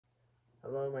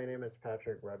Hello, my name is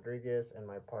Patrick Rodriguez, and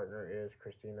my partner is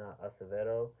Christina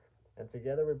Acevedo. And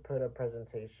together we put a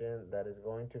presentation that is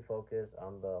going to focus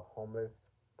on the homeless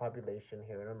population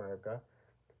here in America.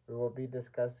 We will be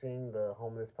discussing the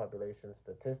homeless population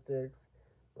statistics.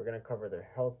 We're going to cover their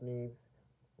health needs,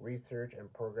 research,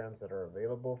 and programs that are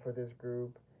available for this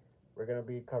group. We're going to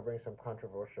be covering some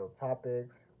controversial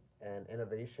topics and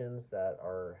innovations that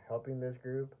are helping this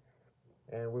group.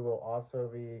 And we will also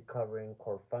be covering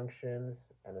core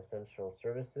functions and essential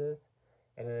services.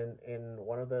 And in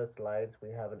one of the slides,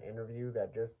 we have an interview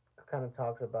that just kind of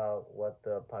talks about what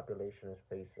the population is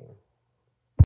facing.